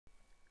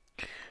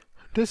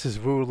This is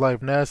Rude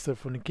Life Master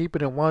from the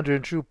Keeping It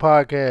 100 True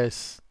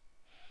podcast.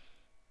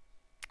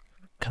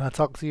 Can I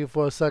talk to you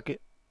for a second?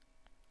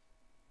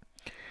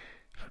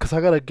 Cause I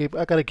gotta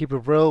keep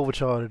it real with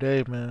y'all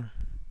today, man.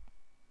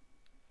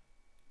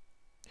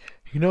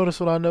 You notice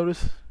what I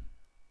noticed?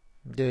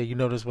 Yeah, you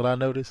notice what I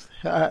noticed.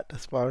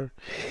 That's fire.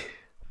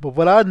 But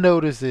what I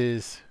notice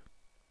is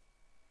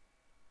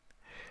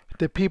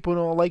that people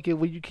don't like it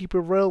when you keep it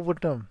real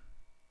with them.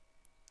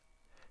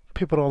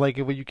 People don't like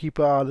it when you keep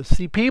it honest.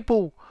 See,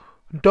 people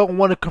don't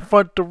want to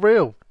confront the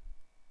real.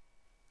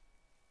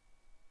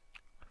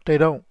 They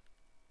don't.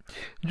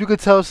 You can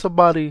tell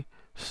somebody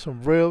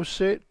some real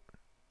shit,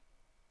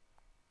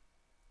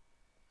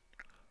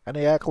 and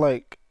they act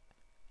like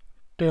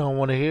they don't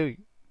want to hear you.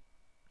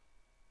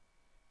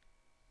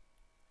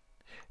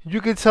 You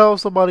can tell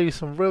somebody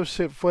some real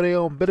shit for their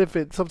own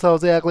benefit.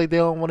 Sometimes they act like they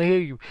don't want to hear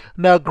you.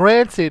 Now,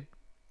 granted,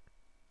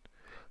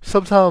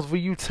 sometimes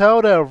when you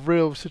tell that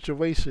real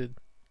situation,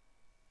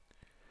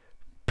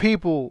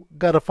 people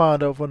gotta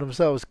find out for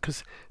themselves.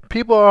 Cause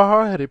people are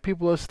hard headed.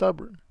 People are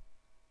stubborn.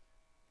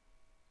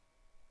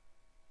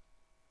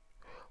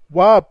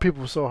 Why are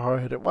people so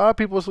hard headed? Why are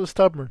people so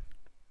stubborn?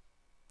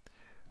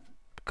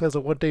 Because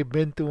of what they've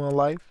been through in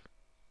life.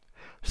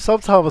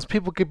 Sometimes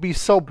people can be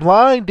so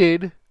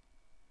blinded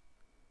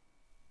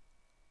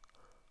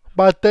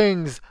by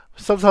things.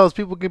 Sometimes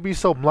people can be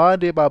so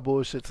blinded by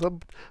bullshit.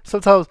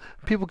 Sometimes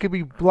people can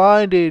be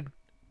blinded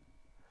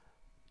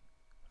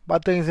by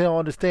things they don't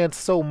understand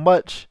so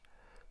much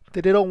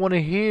that they don't want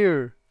to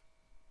hear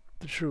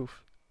the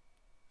truth.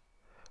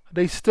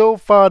 They still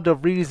find a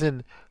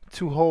reason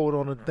to hold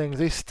on to things.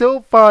 They still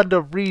find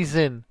a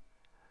reason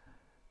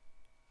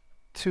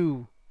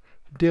to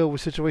deal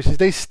with situations.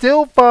 They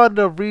still find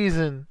a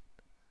reason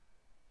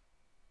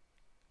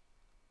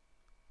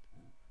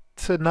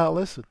to not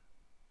listen.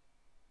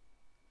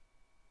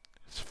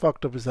 As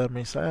fucked up as that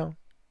may sound.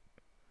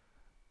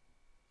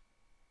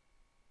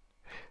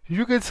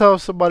 You can tell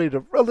somebody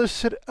the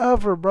realest shit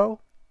ever, bro.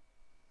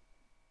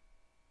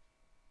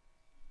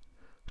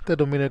 That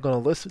don't mean they're gonna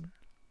listen.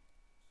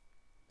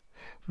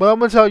 But I'm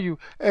gonna tell you,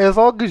 as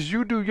long as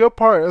you do your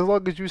part, as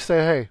long as you say,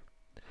 hey,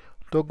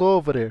 don't go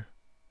over there.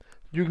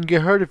 You can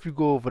get hurt if you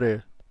go over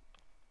there.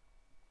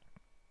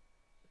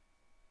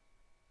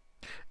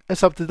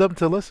 It's up to them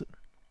to listen.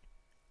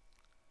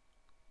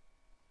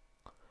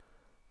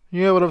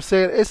 You know what I'm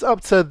saying? It's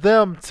up to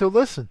them to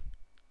listen.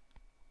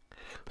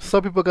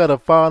 Some people gotta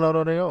find out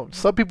on their own.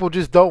 Some people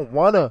just don't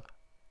wanna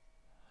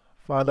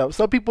find out.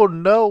 Some people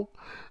know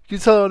you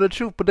tell them the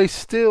truth, but they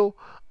still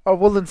are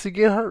willing to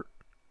get hurt.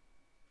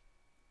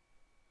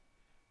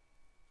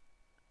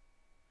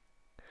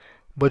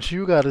 But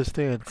you gotta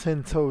stand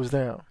 10 toes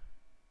down.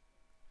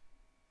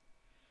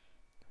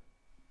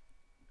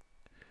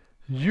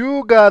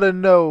 You gotta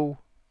know,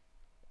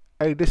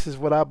 hey, this is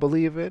what I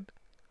believe in.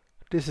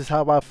 This is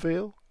how I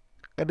feel.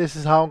 And this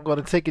is how I'm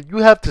gonna take it. You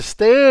have to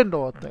stand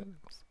on things.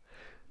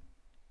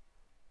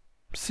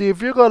 See,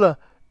 if you're gonna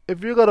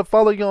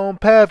follow your own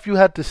path, you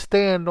have to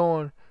stand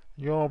on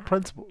your own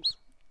principles.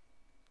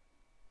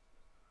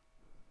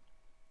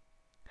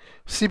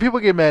 See, people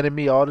get mad at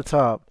me all the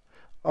time.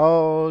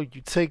 Oh,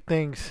 you take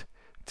things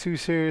too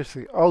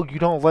seriously. Oh, you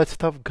don't let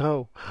stuff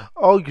go.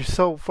 Oh, you're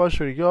so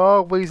frustrated. You're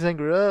always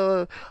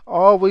angry.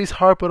 Always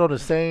harping on the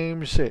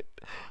same shit.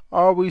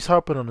 Always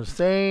harping on the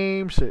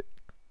same shit.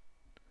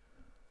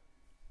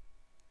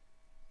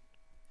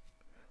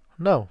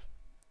 No,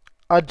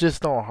 I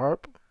just don't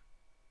harp.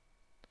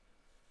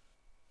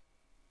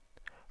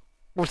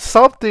 When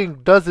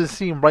something doesn't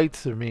seem right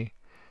to me,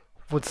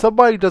 when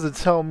somebody doesn't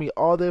tell me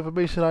all the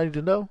information I need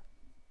to know,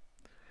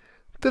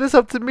 then it's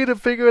up to me to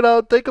figure it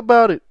out. Think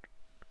about it.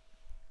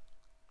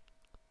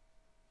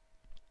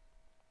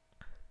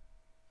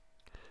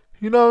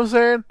 You know what I'm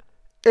saying?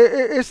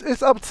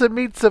 It's up to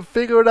me to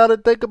figure it out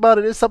and think about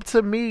it. It's up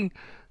to me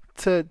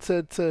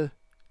to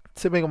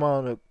make my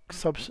own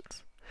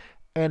assumptions.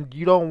 And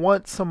you don't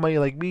want somebody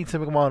like me to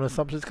make my own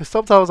assumptions because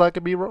sometimes I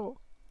can be wrong.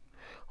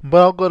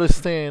 But I'm gonna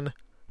stand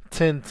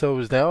 10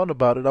 toes down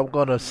about it. I'm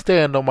gonna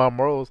stand on my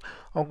morals.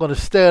 I'm gonna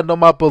stand on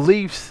my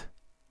beliefs.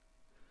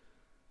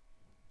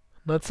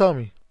 Now tell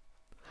me,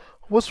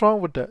 what's wrong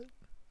with that?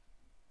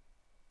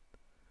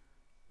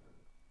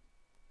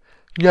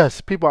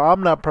 Yes, people,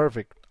 I'm not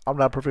perfect. I'm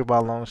not perfect by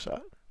a long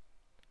shot.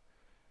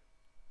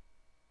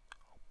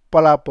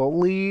 But I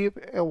believe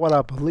in what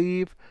I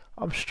believe.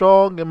 I'm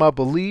strong in my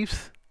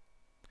beliefs,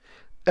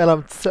 and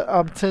I'm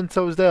 10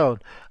 toes down.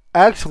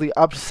 Actually,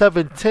 I'm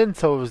 7, 10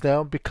 toes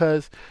down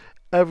because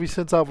ever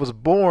since I was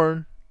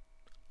born,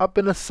 I've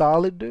been a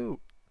solid dude.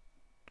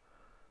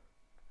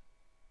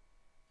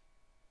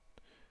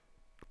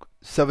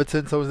 7,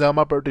 10 toes down.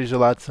 My birthday's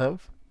July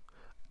 10th.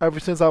 Ever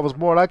since I was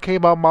born, I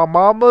came out my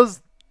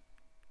mama's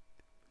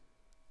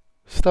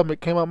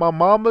stomach, came out my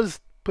mama's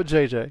put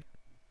JJ.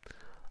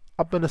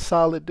 I've been a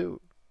solid dude.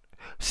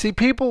 See,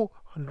 people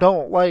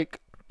don't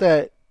like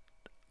that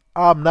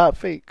I'm not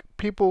fake.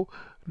 People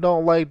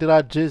don't like that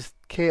I just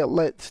can't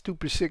let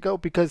stupid shit go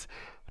because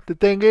the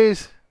thing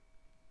is,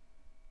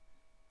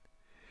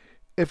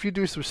 if you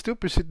do some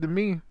stupid shit to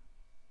me,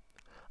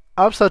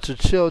 I'm such a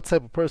chill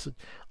type of person.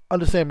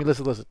 Understand me?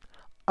 Listen, listen.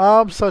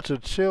 I'm such a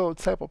chill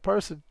type of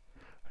person.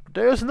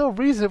 There's no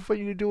reason for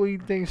you to do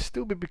anything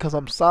stupid because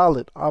I'm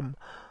solid. I'm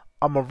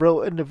a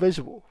real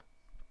individual.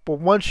 But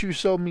once you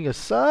show me a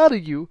side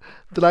of you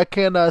that I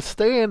cannot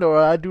stand or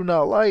I do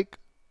not like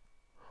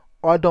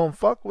or I don't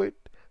fuck with,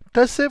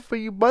 that's it for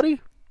you,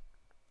 buddy.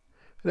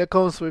 That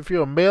comes if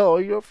you're a male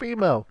or you're a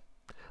female.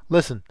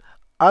 Listen,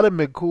 I done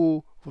been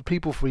cool with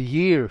people for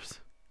years.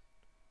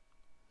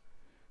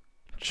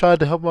 Tried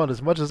to help them out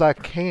as much as I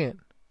can.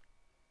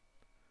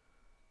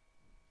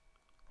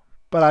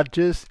 But I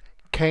just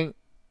can't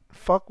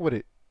fuck with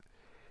it.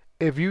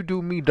 If you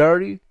do me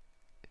dirty,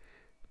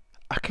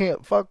 I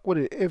can't fuck with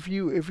it. If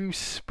you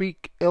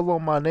speak ill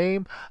on my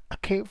name, I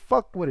can't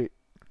fuck with it.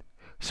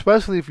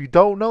 Especially if you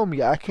don't know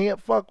me, I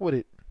can't fuck with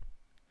it.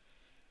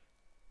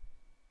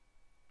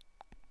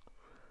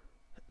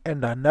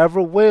 And I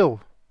never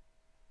will.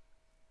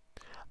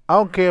 I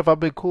don't care if I've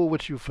been cool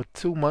with you for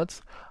 2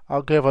 months. I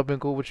don't care if I've been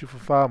cool with you for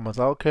 5 months.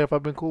 I don't care if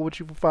I've been cool with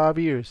you for 5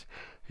 years.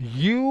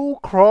 You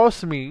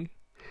cross me,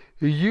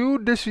 you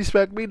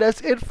disrespect me,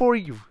 that's it for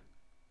you.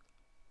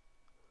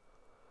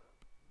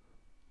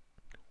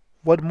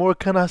 What more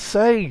can I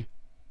say?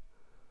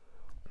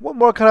 What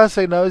more can I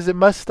say now? Is it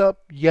messed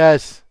up?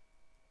 Yes.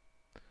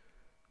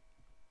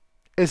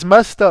 It's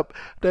messed up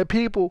that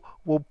people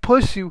will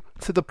push you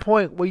to the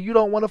point where you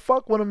don't want to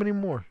fuck with them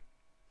anymore.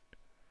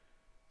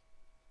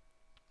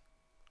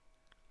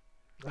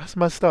 That's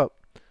messed up.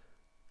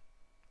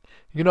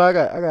 You know,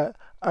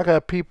 I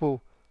got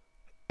people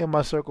in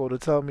my circle to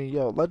tell me,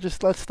 yo,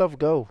 just let stuff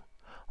go.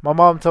 My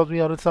mom tells me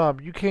all the time,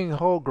 you can't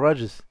hold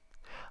grudges.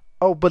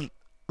 Oh, but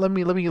let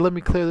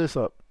me clear this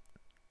up.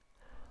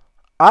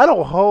 I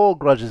don't hold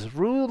grudges.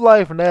 Real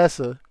life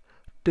NASA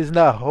does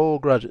not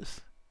hold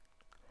grudges.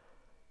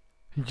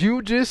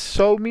 You just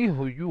showed me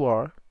who you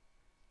are.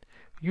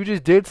 You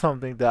just did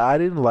something that I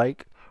didn't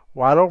like,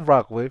 or I don't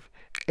rock with,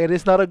 and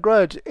it's not a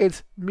grudge.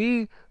 It's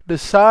me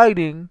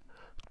deciding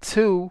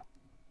to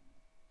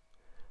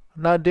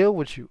not deal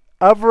with you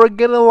ever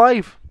again in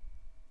life.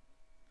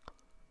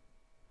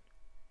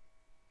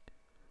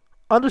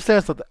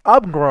 Understand something.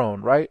 I'm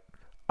grown, right?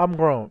 I'm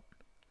grown.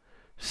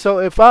 So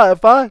if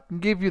I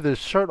give you the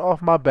shirt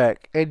off my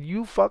back and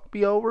you fuck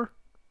me over,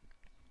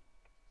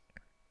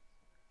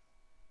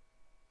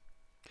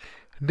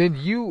 then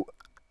you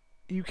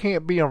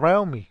can't be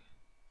around me.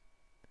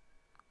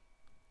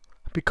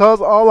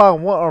 Because all I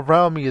want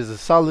around me is a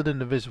solid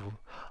individual.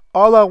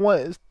 All I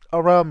want is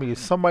around me is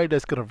somebody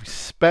that's gonna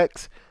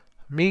respect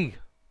me.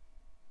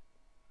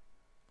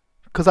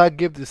 Because I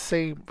give the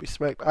same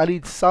respect. I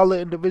need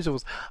solid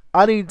individuals.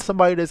 I need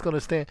somebody that's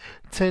gonna stand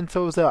 10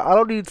 toes down. I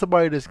don't need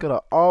somebody that's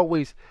gonna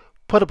always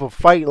put up a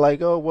fight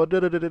like, oh well,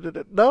 da da da da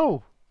da.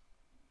 No,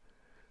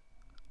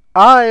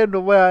 I am the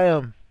way I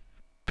am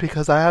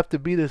because I have to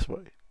be this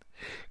way.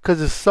 Because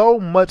there's so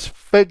much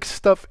fake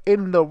stuff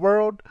in the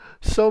world,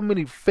 so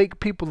many fake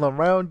people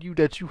around you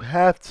that you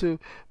have to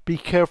be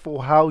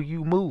careful how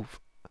you move.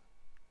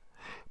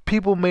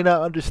 People may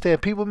not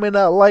understand. People may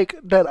not like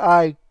that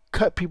I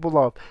cut people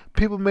off.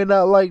 People may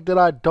not like that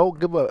I don't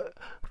give a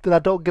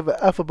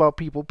f about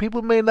people.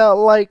 People may not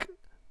like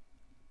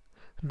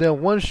that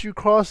once you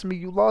cross me,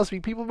 you lost me.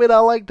 People may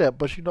not like that,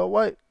 but you know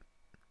what?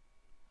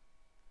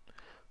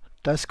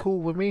 That's cool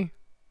with me.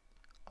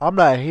 I'm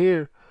not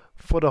here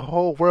for the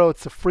whole world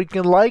to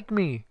freaking like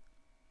me.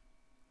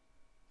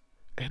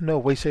 In no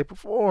way, shape, or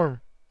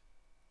form.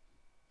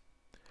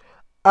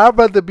 I'd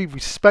rather be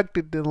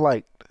respected than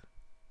liked.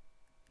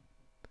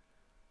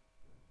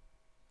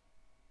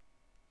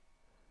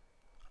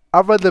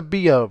 I'd rather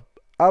be a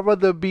I'd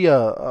rather be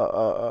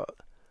I'd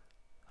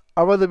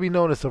rather be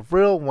known as a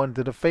real one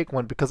than a fake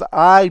one because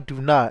I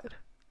do not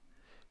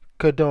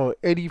condone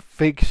any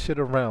fake shit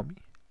around me.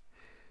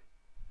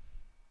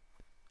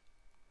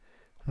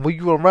 When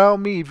you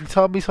around me, if you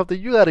tell me something,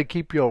 you gotta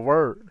keep your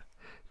word.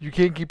 You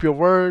can't keep your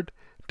word,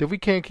 then we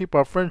can't keep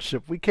our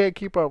friendship. We can't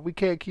keep our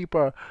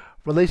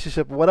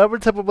relationship. Whatever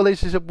type of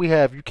relationship we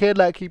have, you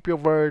cannot keep your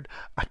word.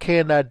 I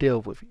cannot deal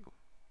with you.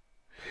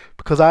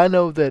 Because I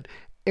know that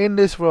in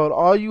this world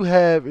all you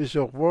have is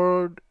your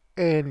word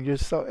and your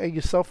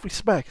self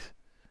respect.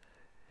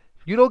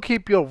 You don't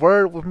keep your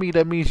word with me,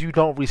 that means you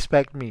don't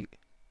respect me.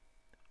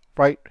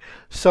 Right?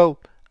 So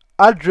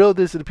I drill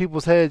this into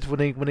people's heads when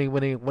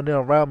they're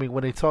around me,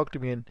 when they talk to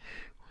me, and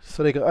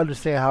so they can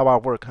understand how I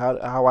work,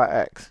 how I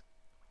act,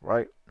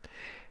 right?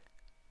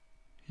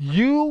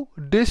 You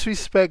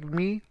disrespect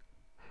me,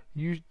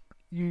 you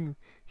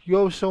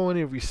don't show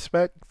any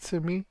respect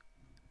to me.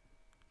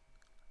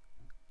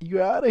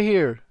 You're out of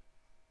here.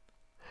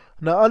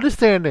 Now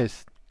understand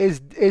this: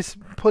 it's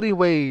plenty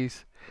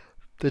ways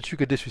that you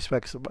could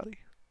disrespect somebody.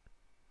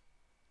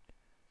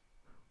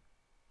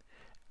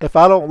 If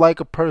I don't like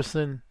a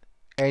person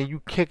and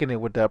you kicking it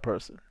with that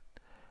person,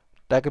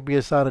 that could be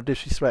a sign of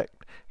disrespect.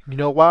 You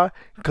know why?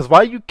 Because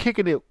why you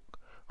kicking it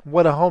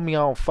with a homie I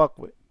don't fuck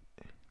with?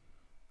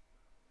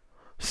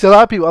 See, a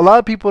lot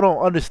of people don't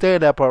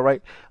understand that part,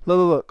 right?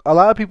 Look. A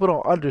lot of people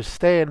don't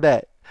understand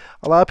that.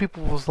 A lot of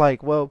people was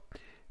like, well,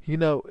 he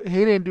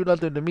didn't do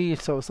nothing to me,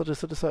 so such and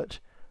such and such.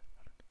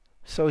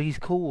 So he's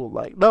cool.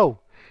 Like,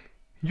 no,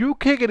 you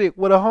kicking it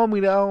with a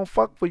homie that I don't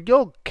fuck with.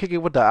 You'll kick it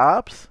with the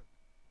ops.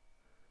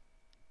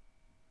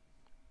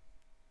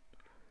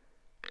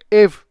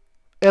 If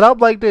and I'm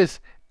like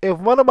this, if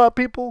one of my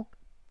people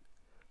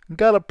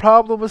got a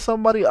problem with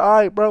somebody, all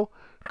right, bro.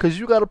 Cause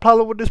you got a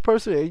problem with this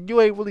person and you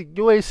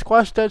ain't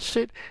squashed that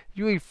shit,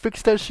 you ain't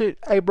fixed that shit.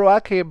 Hey, bro, I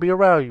can't be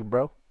around you,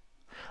 bro.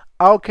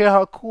 I don't care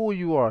how cool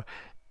you are.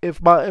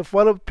 If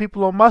one of the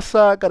people on my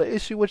side got an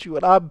issue with you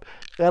and I'm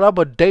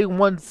a day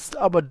one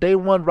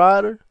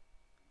rider,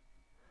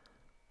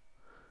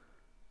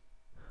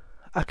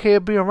 I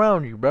can't be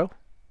around you, bro.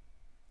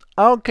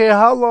 I don't care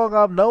how long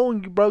I've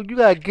known you, bro. You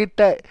gotta get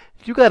that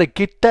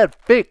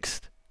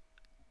fixed.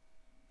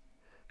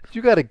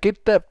 You gotta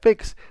get that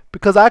fixed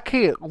because I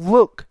can't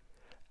look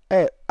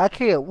at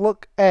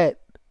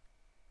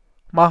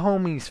my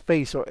homie's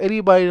face or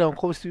anybody that I'm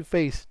close to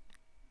face,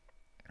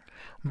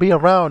 be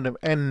around them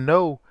and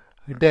know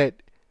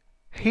that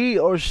he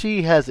or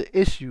she has an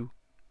issue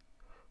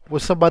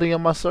with somebody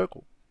in my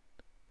circle.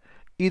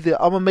 Either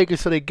I'm gonna make it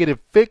so they get it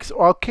fixed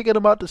or I'll kick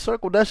them out the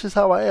circle. That's just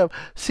how I am.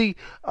 See,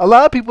 a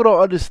lot of people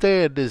don't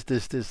understand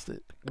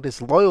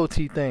this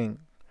loyalty thing.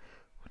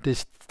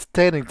 This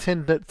standing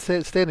ten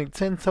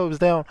toes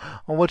down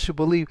on what you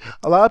believe.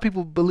 A lot of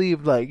people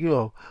believe like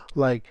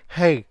like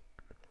hey,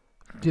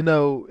 you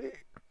know,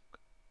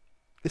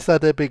 it's not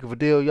that big of a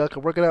deal. Y'all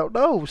can work it out.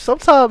 No,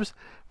 sometimes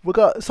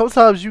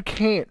you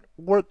can't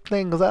work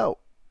things out.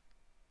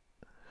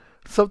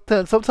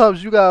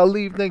 Sometimes you gotta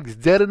leave things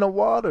dead in the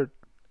water.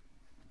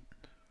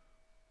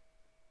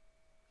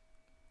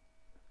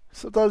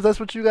 Sometimes that's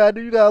what you gotta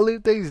do. You gotta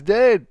leave things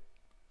dead.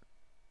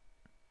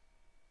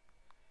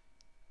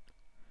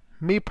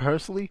 Me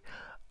personally,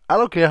 I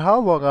don't care how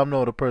long I've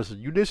known a person.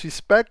 You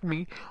disrespect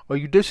me or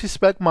you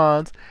disrespect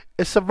mine,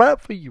 it's a wrap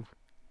for you.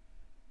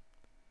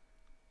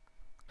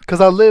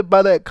 Cause I live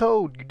by that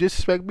code. You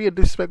disrespect me or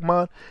disrespect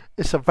mine,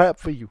 it's a wrap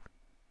for you.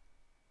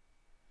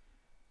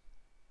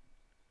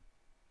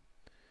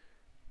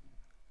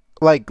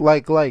 Like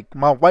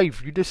my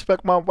wife. You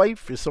disrespect my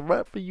wife, it's a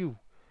wrap for you.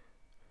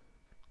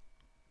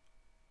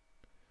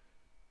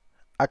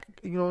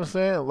 You know what I'm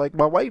saying? Like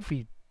my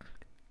wifey.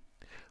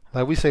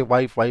 Like we say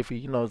wife,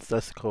 wifey,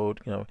 that's the code,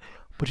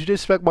 But you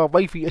disrespect my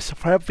wifey, it's a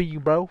wrap for you,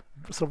 bro.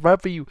 It's a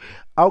wrap for you.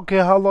 I don't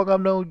care how long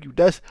I've known you.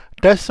 That's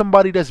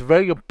somebody that's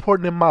very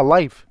important in my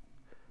life.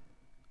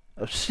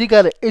 If she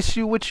got an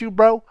issue with you,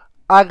 bro,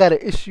 I got an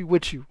issue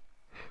with you.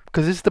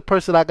 Because this is the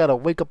person I gotta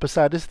wake up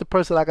beside. This is the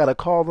person I gotta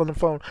call on the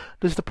phone.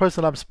 This is the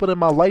person I'm splitting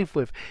my life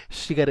with.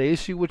 She got an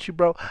issue with you,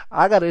 bro.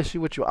 I got an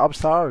issue with you. I'm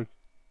sorry.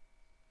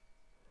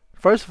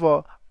 First of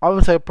all, I'm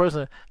the type of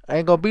person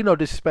ain't gonna be no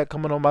disrespect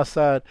coming on my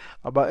side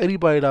about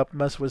anybody that I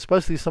mess with,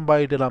 especially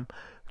somebody that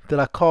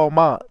I call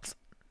mods.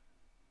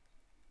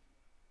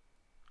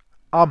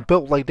 I'm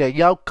built like that.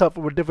 Y'all cut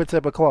from a different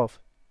type of cloth.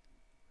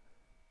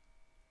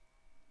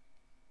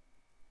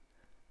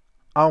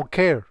 I don't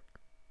care.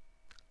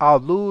 I'll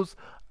lose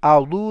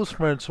I'll lose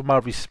friends for my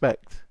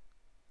respect.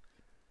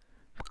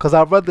 Cause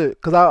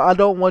I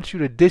don't want you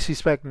to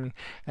disrespect me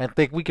and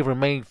think we can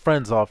remain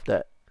friends off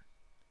that.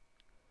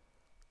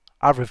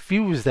 I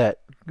refuse that.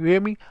 You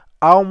hear me?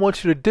 I don't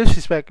want you to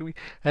disrespect me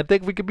and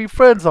think we can be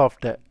friends off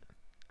that.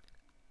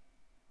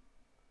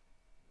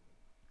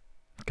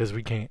 Cause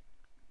we can't.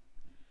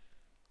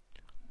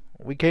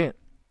 We can't.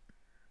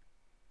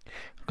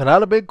 Cause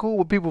I've been cool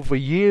with people for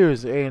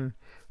years and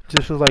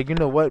just was like, you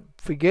know what?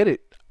 Forget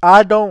it.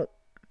 I don't.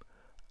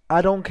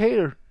 I don't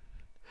care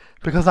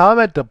because I'm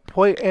at the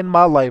point in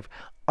my life.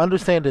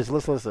 Understand this.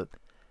 Let's listen.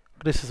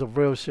 This is a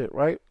real shit,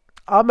 right?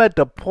 I'm at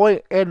the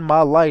point in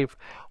my life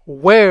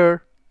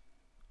where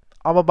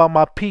I'm about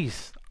my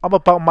peace. I'm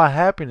about my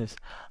happiness.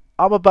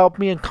 I'm about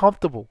being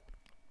comfortable.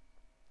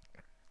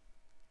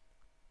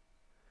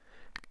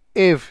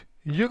 If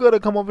you're gonna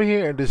come over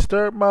here and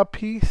disturb my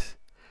peace,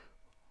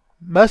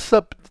 mess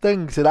up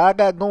things that I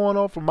got going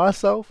on for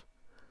myself,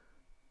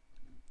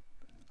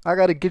 I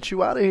gotta get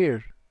you out of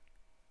here.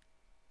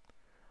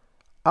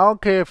 I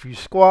don't care if you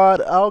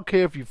squad. I don't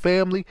care if you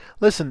family.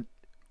 Listen,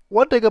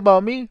 one thing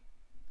about me,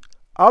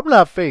 I'm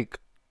not fake,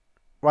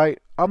 right?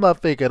 I'm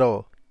not fake at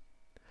all.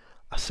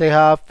 I say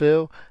how I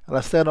feel, and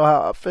I stand on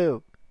how I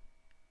feel.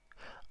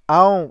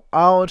 I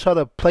don't try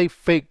to play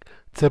fake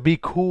to be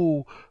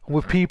cool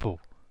with people.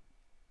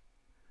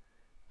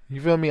 You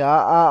feel me?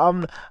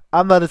 I'm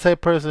not the type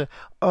of person.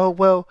 Oh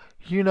well,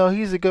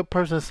 he's a good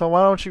person, so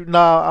why don't you?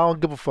 Nah, I don't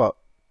give a fuck.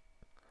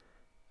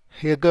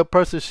 He a good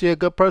person. She a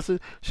good person.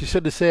 She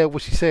should have said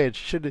what she said.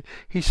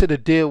 He should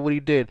have did what he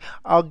did.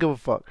 I don't give a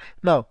fuck.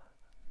 No,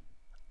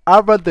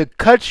 I'd rather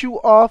cut you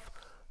off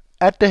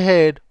at the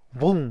head,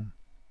 boom,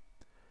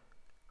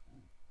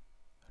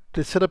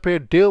 to sit up here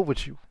and deal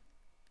with you.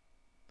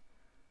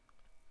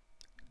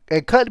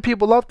 And cutting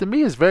people off to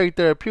me is very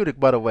therapeutic,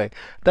 by the way.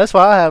 That's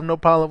why I have no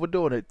problem with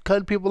doing it.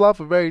 Cutting people off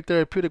is very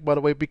therapeutic, by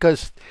the way,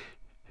 because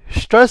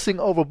Stressing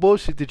over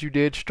bullshit that you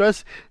did,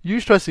 you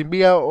stressing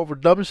me out over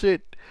dumb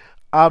shit.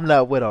 I'm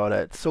not with all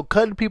that. So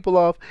cutting people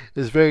off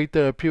is very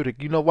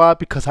therapeutic. You know why?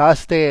 Because I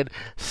stand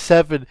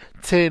 7,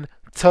 10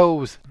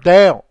 toes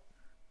down.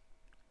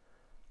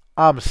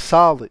 I'm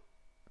solid.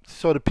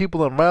 So the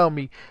people around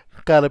me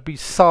gotta be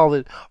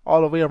solid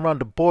all the way around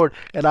the board.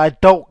 And I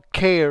don't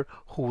care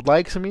who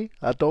likes me.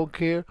 I don't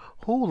care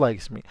who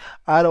likes me.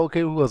 I don't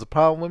care who has a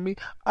problem with me.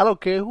 I don't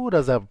care who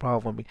doesn't have a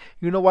problem with me.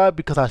 You know why?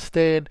 Because I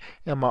stand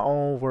in my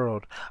own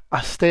world.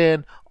 I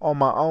stand on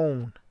my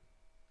own.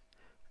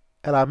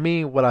 And I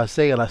mean what I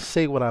say, and I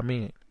say what I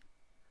mean.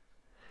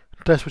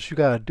 That's what you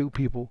gotta do,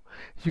 people.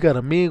 You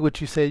gotta mean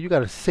what you say. You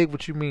gotta say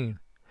what you mean.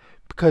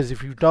 Because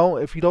if you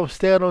don't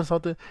stand on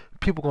something,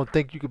 people gonna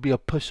think you could be a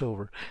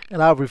pushover.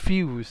 And I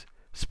refuse,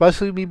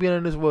 especially me being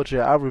in this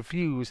wheelchair, I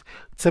refuse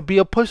to be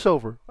a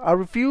pushover. I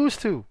refuse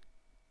to.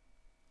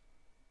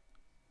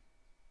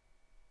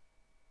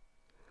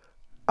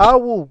 I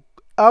will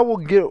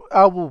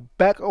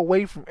back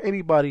away from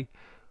anybody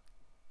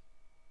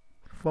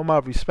for my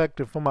respect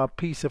and for my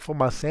peace and for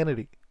my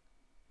sanity.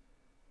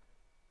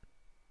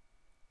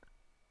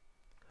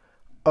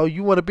 Oh,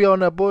 you want to be on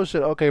that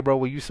bullshit? Okay, bro.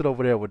 Well, you sit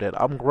over there with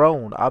that. I'm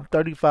grown. I'm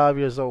 35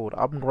 years old.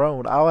 I'm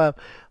grown. I'll have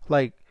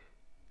like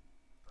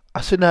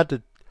I shouldn't have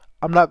to.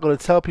 I'm not gonna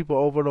tell people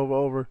over and over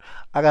and over.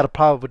 I got a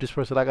problem with this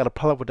person. I got a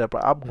problem with that.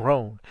 But I'm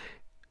grown.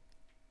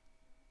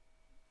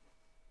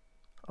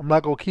 I'm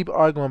not gonna keep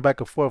arguing back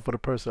and forth with a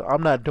person.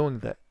 I'm not doing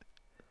that.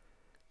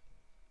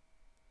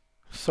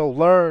 So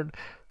learn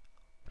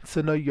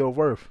to know your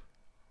worth.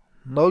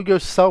 Know your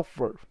self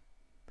worth.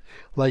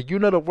 Like you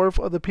know the worth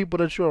of the people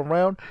that you're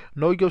around.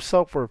 Know your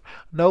self worth.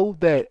 Know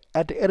that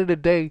at the end of the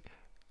day,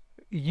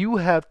 you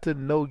have to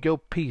know your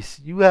peace.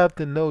 You have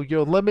to know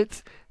your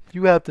limits.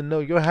 You have to know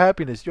your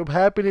happiness. Your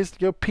happiness,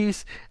 your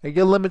peace, and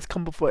your limits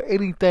come before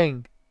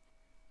anything.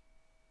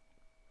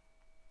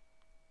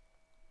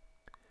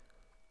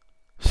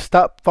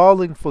 Stop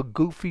falling for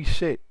goofy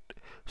shit.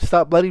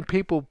 Stop letting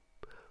people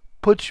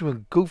put you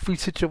in goofy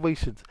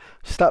situations.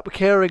 Stop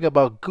caring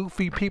about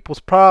goofy people's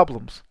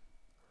problems.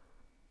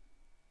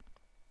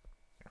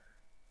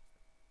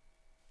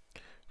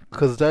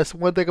 Because that's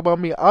one thing about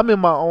me. I'm in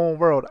my own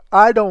world.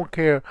 I don't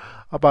care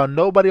about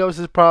nobody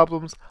else's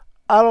problems.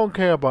 I don't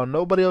care about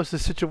nobody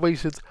else's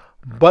situations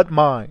but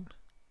mine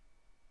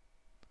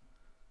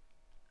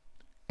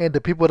and the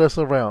people that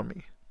surround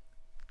me.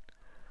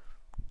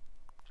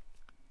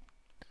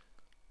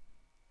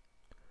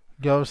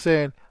 You know what I'm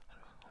saying?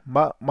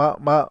 My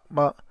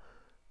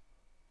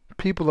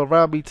people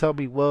around me tell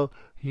me, well,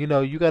 you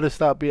know, you gotta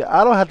stop being.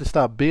 I don't have to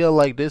stop being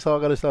like this. I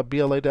gotta stop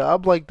being like that.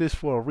 I'm like this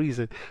for a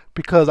reason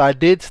because I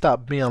did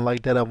stop being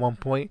like that at one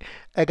point.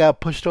 I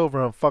got pushed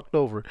over and fucked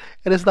over,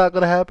 and it's not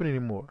gonna happen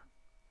anymore.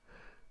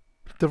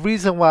 The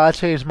reason why I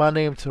changed my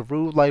name to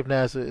Rude Life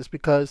NASA is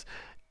because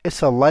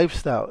it's a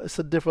lifestyle. It's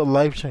a different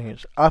life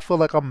change. I feel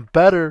like I'm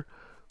better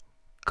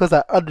because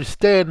I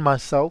understand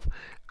myself,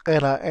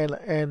 and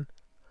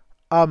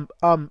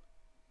I'm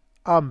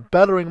I'm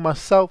bettering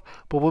myself.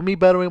 But with me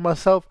bettering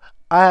myself,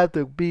 I have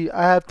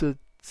to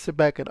sit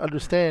back and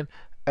understand.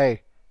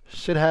 Hey,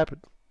 shit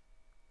happens.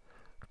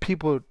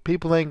 People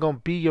ain't gonna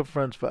be your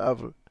friends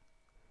forever.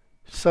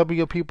 Some of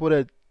your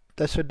people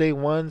that's your day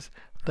ones,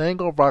 they ain't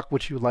gonna rock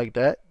with you like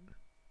that.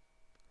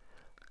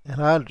 And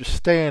I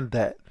understand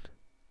that.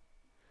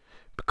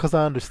 Because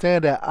I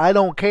understand that I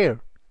don't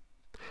care.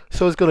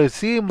 So it's gonna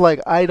seem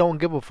like I don't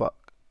give a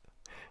fuck.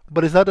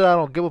 But it's not that I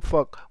don't give a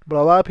fuck, but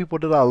a lot of people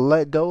that I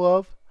let go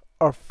of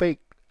are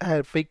fake,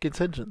 had fake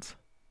intentions.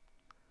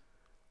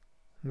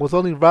 Was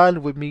only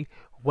riding with me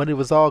when it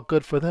was all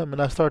good for them,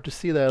 and I started to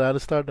see that, I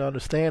started to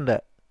understand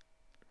that.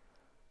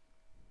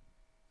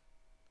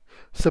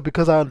 So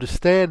because I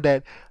understand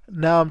that,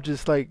 now I'm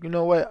just like, you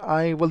know what,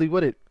 I ain't really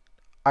with it.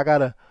 I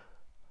gotta,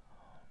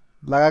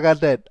 like, I got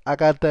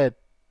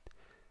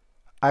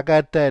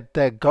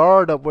that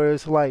guard up where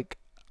it's like,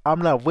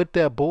 I'm not with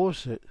that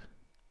bullshit.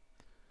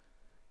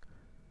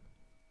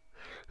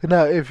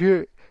 Now, if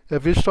you're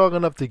strong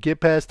enough to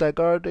get past that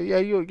guard, then yeah,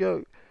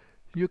 you're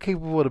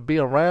capable to be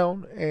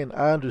around, and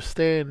I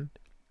understand.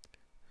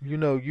 You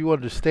know, you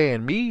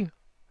understand me,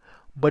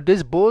 but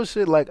this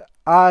bullshit, like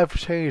I've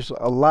changed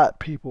a lot,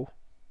 people.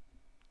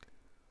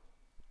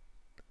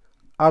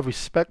 I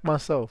respect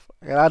myself,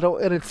 and I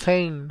don't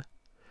entertain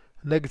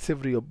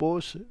negativity or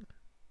bullshit.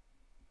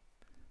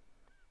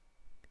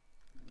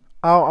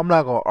 I'm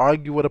not gonna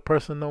argue with a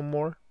person no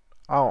more.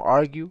 I don't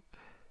argue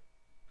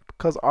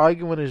because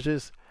arguing is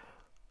just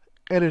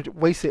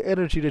wasted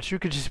energy that you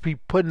could just be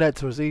putting that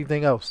towards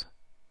anything else.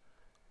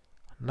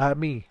 Not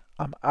me.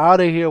 I'm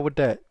out of here with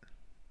that.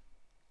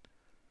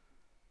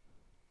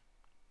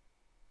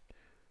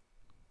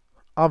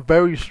 I'm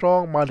very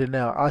strong minded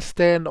now. I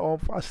stand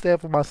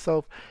for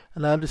myself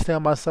and I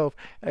understand myself.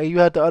 And you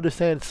have to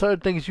understand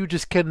certain things you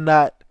just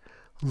cannot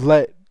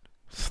let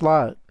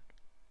slide.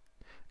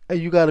 And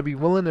you gotta be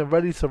willing and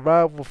ready to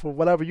ride for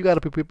whatever. You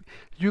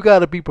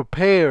gotta be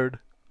prepared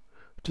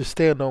to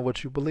stand on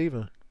what you believe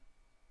in.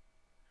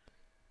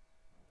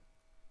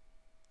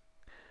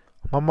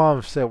 My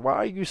mom said, "Why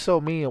are you so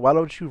mean? Why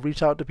don't you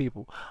reach out to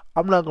people?"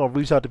 I'm not gonna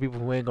reach out to people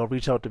who ain't gonna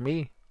reach out to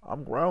me.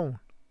 I'm grown.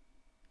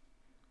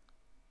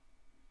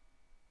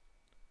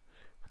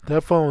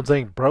 Their phones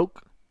ain't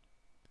broke.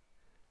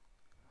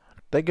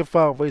 They can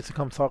find ways to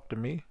come talk to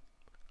me.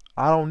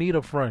 I don't need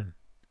a friend.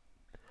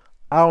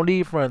 I don't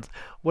need friends.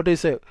 What they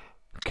said,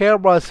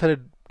 Cameron said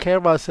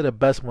it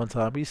best one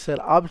time. He said,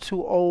 "I'm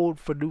too old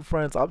for new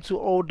friends. I'm too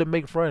old to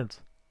make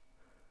friends.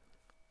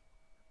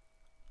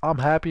 I'm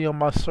happy in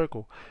my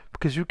circle."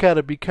 Because you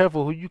gotta be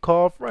careful who you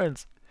call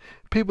friends.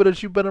 People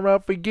that you've been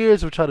around for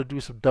years will try to do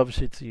some dumb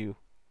shit to you.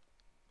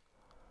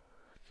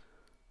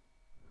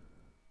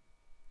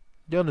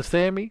 You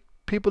understand me?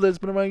 People that's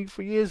been around you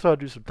for years try to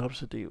do some dumb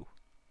shit to you.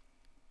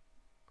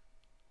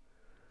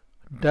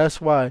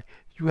 That's why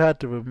you have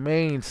to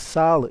remain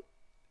solid,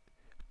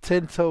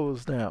 10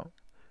 toes down.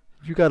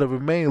 You gotta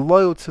remain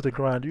loyal to the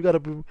grind. You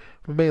gotta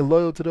remain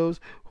loyal to those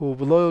who are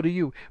loyal to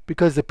you.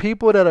 Because the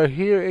people that are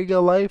here in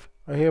your life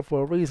are here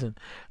for a reason,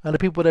 and the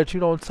people that you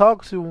don't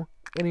talk to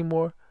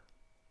anymore,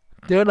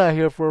 they're not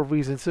here for a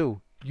reason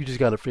too. You just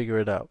gotta figure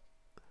it out.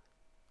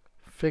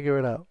 Figure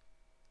it out.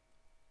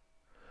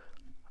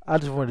 I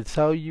just wanted to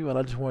tell you, and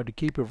I just wanted to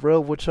keep it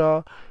real with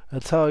y'all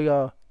and tell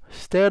y'all,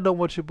 stand on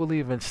what you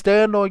believe in.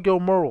 Stand on your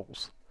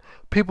morals.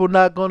 People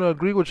not gonna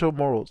agree with your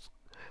morals.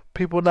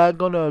 People not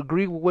gonna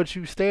agree with what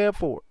you stand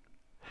for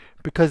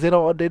because they're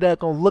not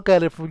gonna look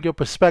at it from your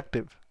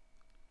perspective.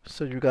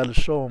 So you gotta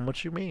show them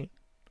what you mean.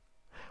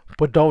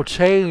 But don't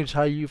change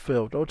how you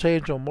feel. Don't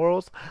change your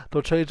morals.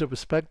 Don't change your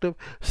perspective.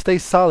 Stay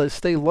solid.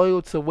 Stay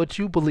loyal to what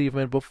you believe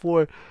in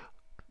before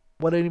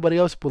what anybody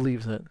else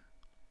believes in.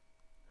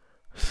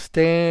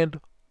 Stand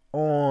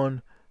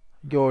on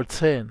your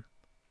 10.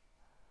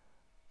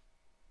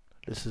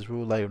 This is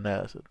Real Life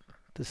Nazar.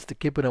 This is the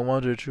Keeping It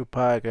 100 True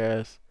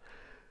podcast.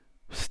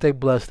 Stay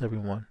blessed,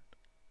 everyone.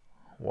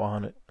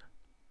 100.